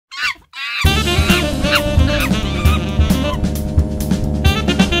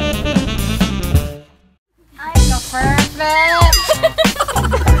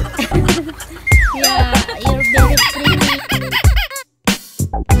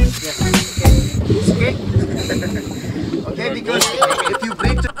Yes. Okay? Okay, because if you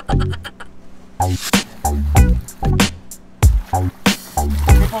breathe to...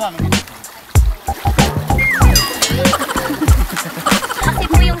 Kasi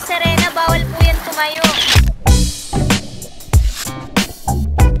po yung Serena, bawal po yan tumayo.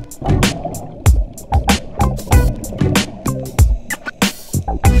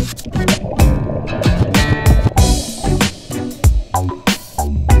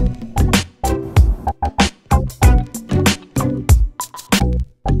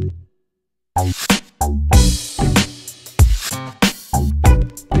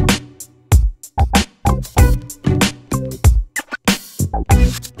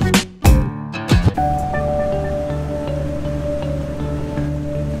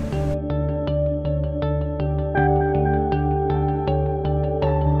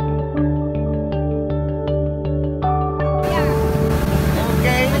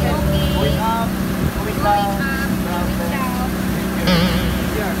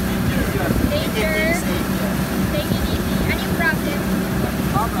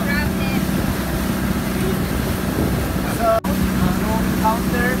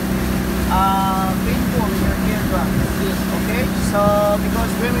 Painful in your eardrum. Yes. Okay, so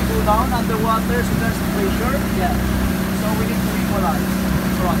because when we go down underwater, so there's pressure. Yeah. So we need to equalize.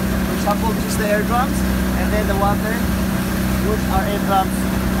 For example, this is the eardrums, and then the water push our eardrums.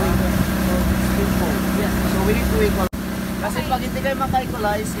 So it's painful. Yes. So we need to equalize. Kasi pag hindi kayo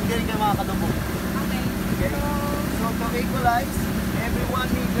maka-equalize, hindi rin kayo makakadugo. Okay. Okay. So to equalize, every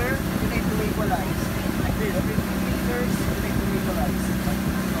 1 meter, you need to equalize. Like this. Every 2 meters, you need to equalize.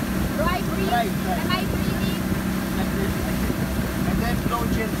 Do I breathe? Right. Am I breathing? Like this. And then blow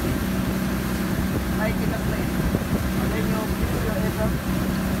gently. Like in a plane. And then you feel your eardrum.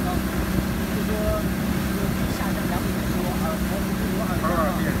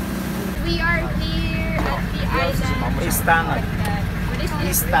 We are here at the island. Istangan. What is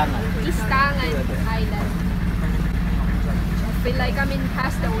this? Istangan. Istangan Island. I feel like I'm in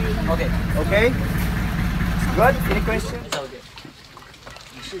Castaway. Okay. Okay? Good? Any questions?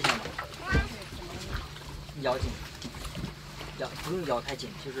 你试一下嘛，咬紧，不用咬太紧，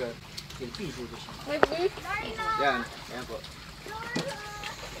就是给闭住就行。 Like this? Yan. Yan po.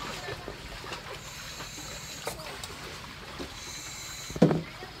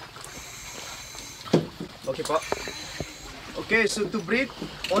 Okay po. Okay, so to breathe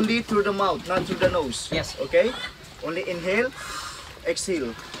only through the mouth, not through the nose. Yes. Okay? Only inhale,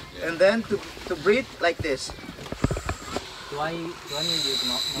 exhale. And then to breathe like this. Do I need to use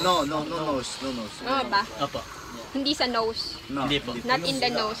mouth? No nose, no nose. Oo ba? Opo. Hindi sa nose. No. Hindi po. Not in the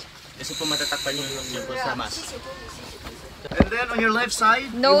nose. Kasi po matatakpan yung po sa mask. And then on your left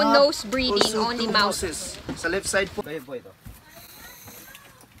side, No you have nose breathing, also only two mouth. noses. Sa left side po. Kayo po ito.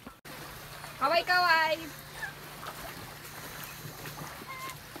 Kaway-kaway.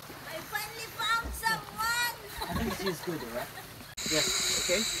 I finally found someone! I think it feels good, right? Yes.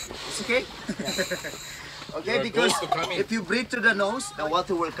 Okay? It's okay? Okay, because if you breathe to the nose, the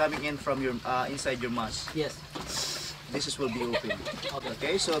water will coming in from your inside your mask. Yes. This will be open.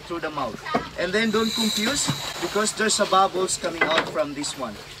 Okay, so through the mouth. And then don't confuse because there's some bubbles coming out from this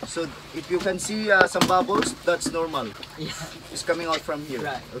one. So if you can see some bubbles, that's normal. Yeah. It's coming out from here.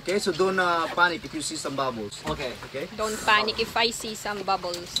 Right. Okay, so don't panic if you see some bubbles. Okay. Okay? Don't panic if I see some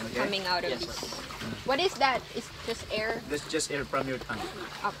bubbles coming out of Yes. this. What is that? It's just air? That's just air from your tongue.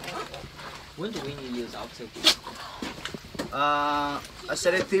 Okay. When do we need to use oxygen? I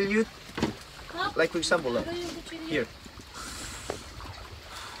said it till you, like for example, here.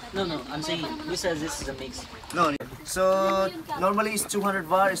 No, I'm saying you said this is a mix. No, so normally it's 200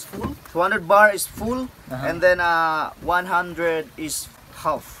 bar is full. 200 bar is full, and then 100 is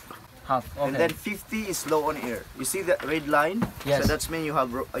half. Half. Okay. And then 50 is low on air. You see the red line? Yes. So that's mean you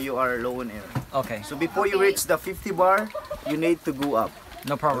are low on air. Okay. So before you reach the 50 bar, you need to go up.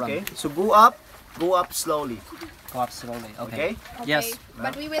 No problem. Okay. So go up slowly. Go up slowly. Okay. Okay. Yes.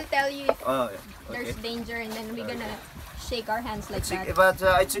 But we will tell you if Yeah. there's Okay. danger and then we're gonna shake our hands like that. But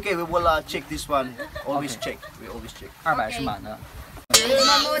it's okay. We will check this one. Always check. We always check. 200是满的。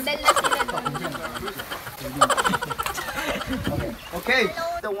 Mamodel na sila doon. Okay.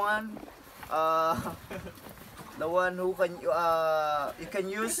 The one who can you can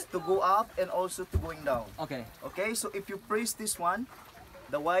use to go up and also to going down. Okay. Okay. So if you press this one,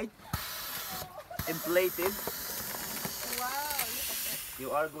 the white inflated, Wow.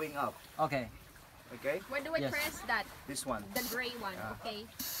 you are going up. Okay. Okay. Where do I Yes. press that? This one. The gray one. Okay.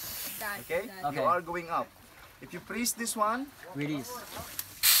 That. Okay. That. Okay. You are going up. If you press this one, Release.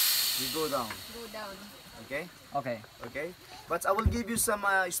 you go down. Go down. Okay. Okay. Okay, but I will give you some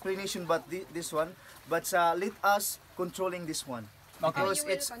explanation about this one. But let us controlling this one. Okay. Because You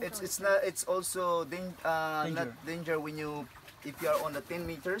will it's not, it's also Danger. not danger when you, if you are on the 10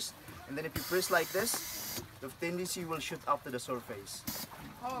 meters, and then if you press like this, the tendency will shoot up to the surface.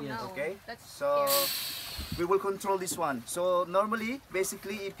 Oh Yes. no. Okay, That's so scary. we will control this one. So normally,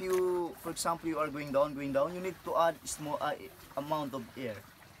 basically, if you, for example, you are going down, you need to add small amount of air,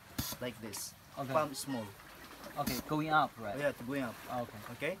 like this. Okay. Pump small. Okay. Going up, right? Yeah, to going up. Okay.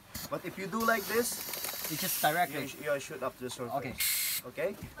 Okay, but if you do like this, It's just directly. you shoot up to the surface. Okay. Okay,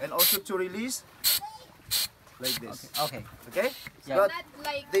 and also to release, like this. Okay. Okay. Yeah. But Not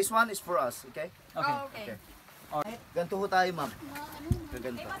like. this one is for us. Okay. Okay. Oh, okay. Okay. Ganto ho tayo, ma'am.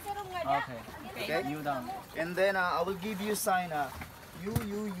 Ganto. Okay. Okay. You down. And then I will give you sign. You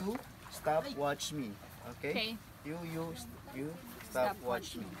stop, watch me. Okay. Okay. You stop,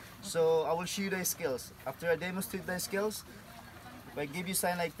 watch me. So I will show you the skills. After I demonstrate the skills, if I give you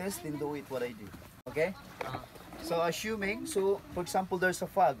sign like this, then do it what I do. Okay? So assuming, so for example, there's a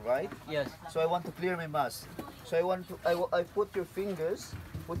fog, right? Yes. So I want to clear my mask. So I put your fingers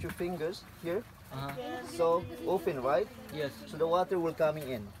here. So open, right? Yes. So the water will coming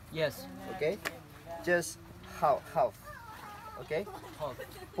in. Yes. Okay? Just half. Okay?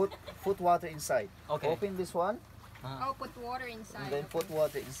 Put water inside. Okay. Open this one Oh, put water and inside. then put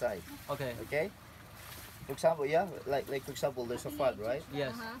water inside. Okay. Okay? For example, yeah, like for example, there's a fog, right?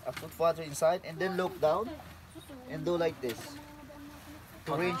 Yes. I put water inside and then look down and do like this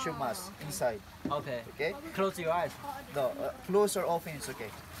to range your mask inside. Okay. Okay? Close your eyes. No, close or open is okay.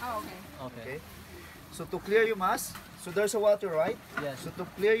 Oh, okay. Okay. Okay? So to clear your mask, so there's a water, right? Yes. So to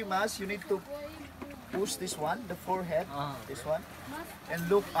clear your mask, you need to push this one, the forehead, this one, and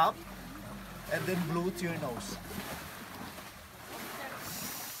look up, and then blow to your nose.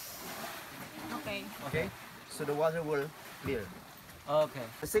 Okay. Okay? So the water will clear. Okay.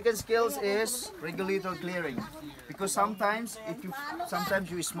 The second skills is regulator clearing, because sometimes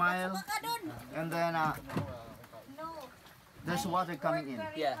you smile and then there's water coming in.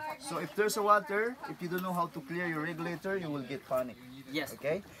 Yeah. So if there's a water, if you don't know how to clear your regulator, you will get panic. Yes.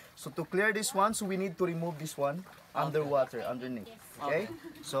 Okay? So to clear this one, so we need to remove this one underwater, underneath. Okay?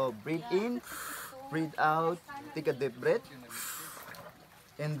 So breathe in, breathe out, take a deep breath,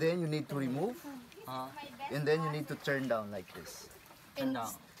 and then you need to remove, and then you need to turn down like this. And down.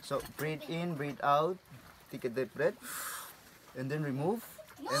 So breathe in, breathe out, take a deep breath, and then remove,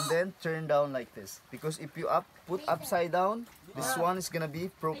 and then turn down like this. Because if you put upside down, this one is gonna be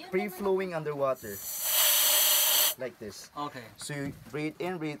free-flowing underwater, like this. Okay. So you breathe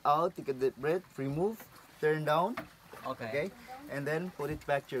in, breathe out, take a deep breath, remove, turn down, Okay. okay, and then put it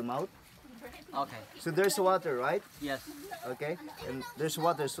back to your mouth. Okay. So there's water, right? Yes. Okay, and there's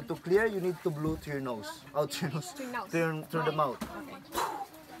water. So to clear, you need to blow to your nose, out to your nose, through the mouth.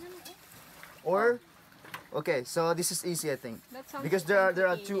 Or, okay, so this is easy, I think, That sounds because there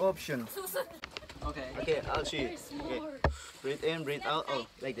are two options. Okay. Okay, I'll show you. Okay, breathe in, breathe out. Oh,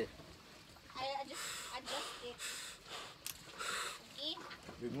 like this. I adjust it. Okay?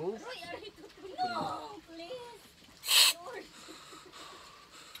 Remove. No, please.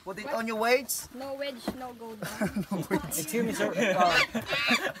 Put it on your weights. No wedge, no go down. Excuse me, sir.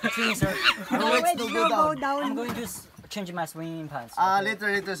 Excuse me, sir. No weights, no go down. I'm going to change my swimming pants.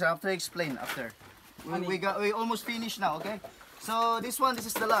 Later, sir. After I explain, after. We almost finished now. Okay. So this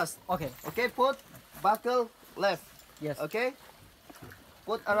is the last. Okay. Okay, put buckle left. Yes. Okay.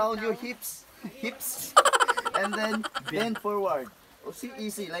 Put around your hips, and then bend forward. Oh, see,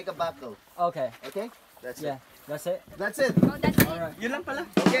 easy like a buckle. Okay. Okay. That's Yeah. it. That's it. That's it. Oh, that's it. Alright. Yun lang pala.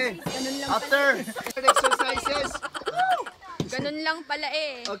 Okay. After exercises. Ganun lang pala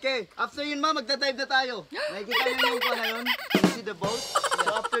eh. Okay. After yun, ma, magdadive na tayo. Nakikita niyo yung pa na yun? You see the boat?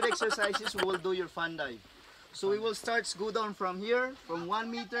 So after the exercises, we will do your fun dive. So we will start go down from here, from 1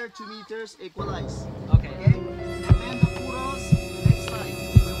 meter, 2 meters, equalize. Okay. Okay? And then the puros, next time,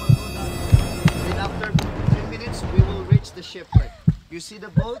 we will go down. Then after 10 minutes, we will reach the shipwreck. You see the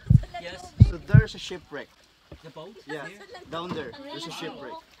boat? Yes. So there's a shipwreck. The boat? Yeah, down there. There's a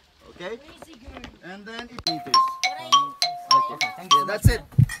shipwreck. Okay? And then it meters. Okay, Thank you. yeah, that's it.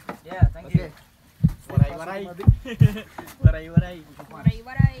 Yeah, thank Okay. Waray-waray. Waray-waray.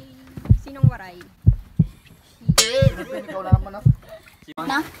 Waray-waray. Sinong waray? Ikaw na naman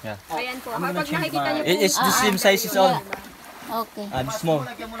Ayan po. Kapag nakikita niyo po. It's the same size as all. Okay. Small.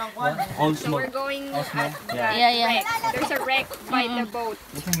 Lagyan mo ng kwan. All So small. we're going at the Yeah. wreck. There's a wreck by the boat.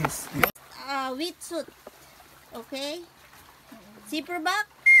 Wetsuit. Okay. Zipper back.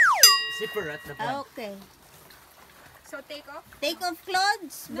 Zipper at the front. Okay. So take off. Take off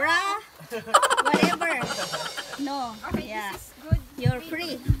clothes, bra, whatever. No. Okay, Yeah. this is good. You're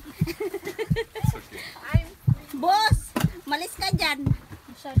free. I'm Boss, malis ka dyan.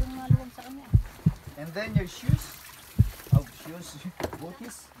 Masyadong maluwag sa kanya. And then your shoes. Oh, shoes.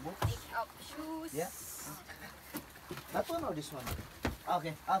 Booties. Boots. take off shoes. Yeah. That one or this one?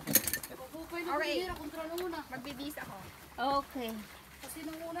 Okay, okay. Okay. Magbibis ako. Okay. Kasi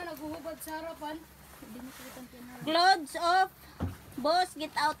nung una naguhubad sa harapan. Clothes off. Boss,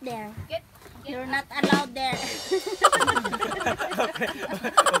 get out there. Get You're not allowed there.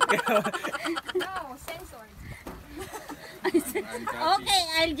 no sensors. Okay,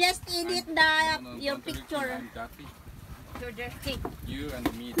 I'll just edit your picture. You're dirty. You and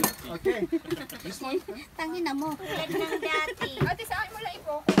me, Daddy. Okay. This one? Tangina mo. Yan ng dati. Ate, sa akin mo lang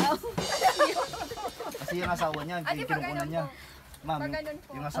ipo. Kasi yung asawa niya, Ate, yung pag kinukunan ganun niya. po. Ma'am, Pag ganun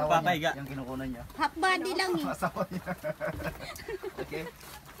po. yung asawa Papahiga. niya, yung kinukunan niya. Half body lang eh. Yung asawa niya. Okay.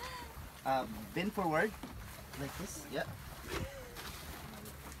 Bend forward. Like this. Yeah.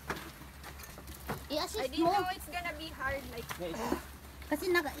 I I-assist didn't mo. know it's gonna be hard like Kasi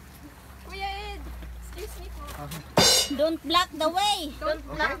Kuya Ed, excuse me po. don't block the way. Don't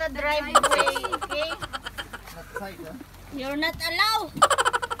block the driveway, okay? That side, huh? You're not allowed.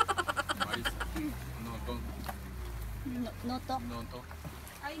 Why is No, don't. No talk. No, talk.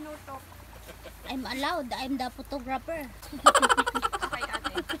 I know talk. I'm allowed. I'm the photographer. Okay,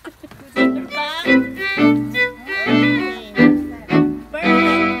 ate. Back. Okay.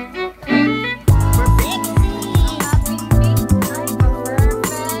 Perfect.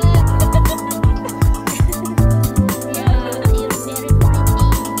 Yeah, you're very pretty.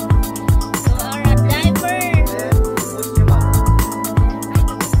 You are a driver. Then, push him up.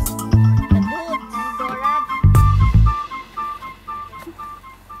 The boots.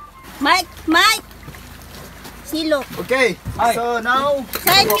 Mike. See, look. Okay. Hi. So now,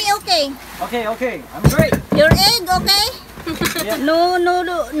 Sign me, okay? Okay. I'm great. Your egg, okay? No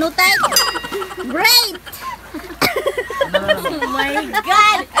type. Great. Oh my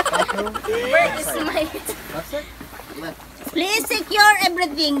God. Where is my? that's it. Left. Please secure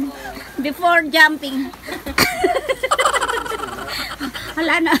everything before jumping.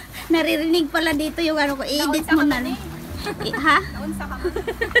 Hala na, naririnig pala dito yung ano ko. I-edit mo na lang. Ha? Naunsa ka man.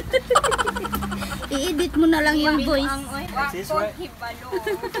 I-edit mo na lang yung voice. This Wag right? hibalo.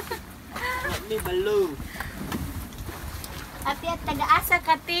 Me baloo. Ate at taga-asa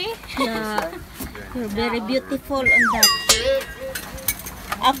ka, te. Yeah. You're very beautiful on that.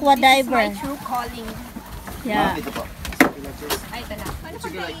 Aqua diver. My true calling. Yeah. Ito po. Ay, ito na. Ano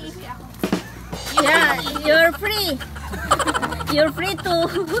pag naiipi ako? Yeah, you're free. You're free to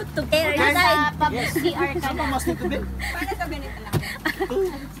care inside. Public CR ka na. Mas nito din. Paano to ganito lang?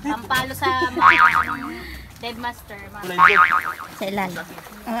 Pampalo sa mga Deadmaster. Sa ilalim.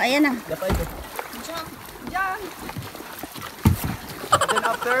 Oh, ayan na. Dapat ito. Diyan. And then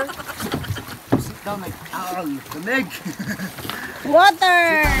after, sit down like, ow, lamig.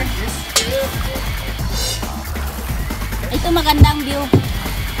 Water! Ito magandang view.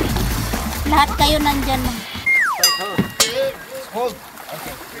 Lahat kayo nandyan. Hold.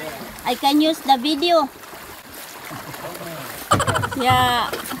 I can use the video.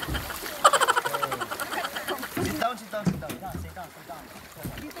 Yeah. Sit down. Yeah, sit down.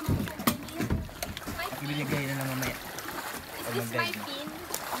 Ibigay na lang mamaya. Is this my pin?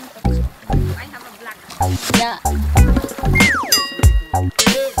 I have a black. Yeah.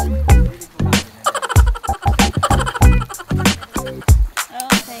 Okay.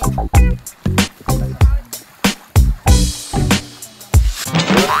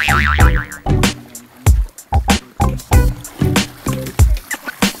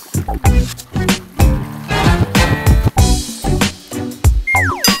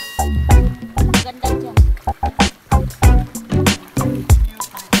 Ganda dyan.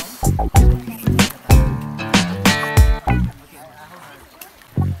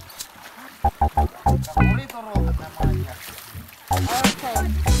 Ulit oro at naman niya. Okay.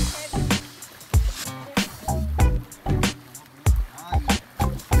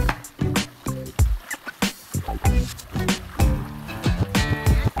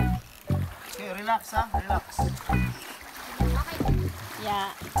 Okay, relax ha, relax. Yeah.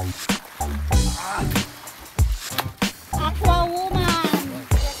 Aqua woman.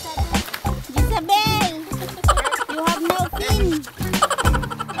 Jezabel. You have no fin.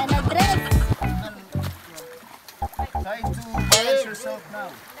 And a dress. Try to balance yourself now.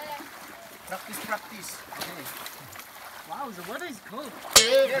 Practice. Okay. Wow, the water is cold.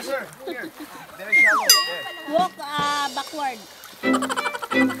 Yes, sir. Here. Very shallow. There. Walk backward.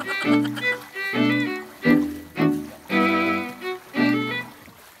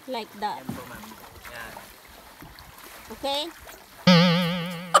 like that. Yan po, ma'am. Yan. Okay?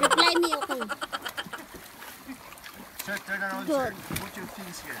 Reply me, okay? Sir, turn around, Good. sir. Put your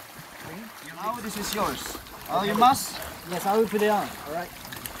fins here. Now this is yours. Oh, you must? Yes, I will put it on. Alright.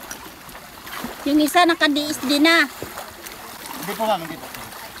 Yung isa nakadiis din na. Hindi po ma'am, hindi po.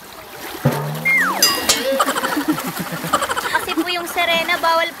 Kasi po yung Serena,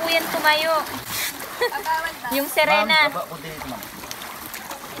 bawal po yan tumayo. Yung Serena, Ma'am, kunti dito ma'am.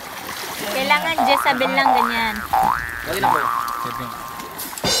 kailangan Jezabel lang ganyan. Dali na po.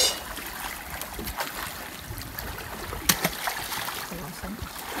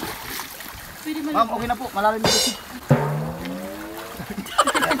 Ma'am, okay na po. Malalim dito.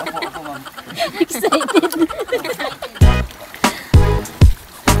 Opo, ma'am. Excited.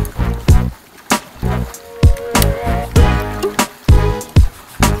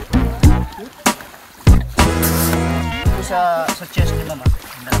 Ito sa chest ni mama.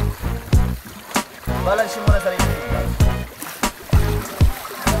 Balance mo na sarili mo.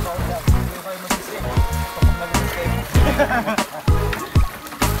 Hindi kayo mag-isip. Kapag nag-isip.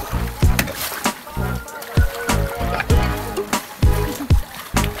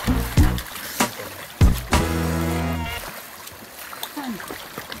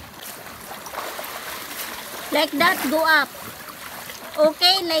 Like that, go up.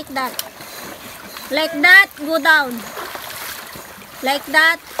 Okay, like that. Like that, go down. Like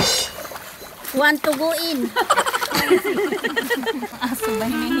that. Want to go in. Aso ba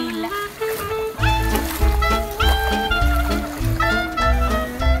yun?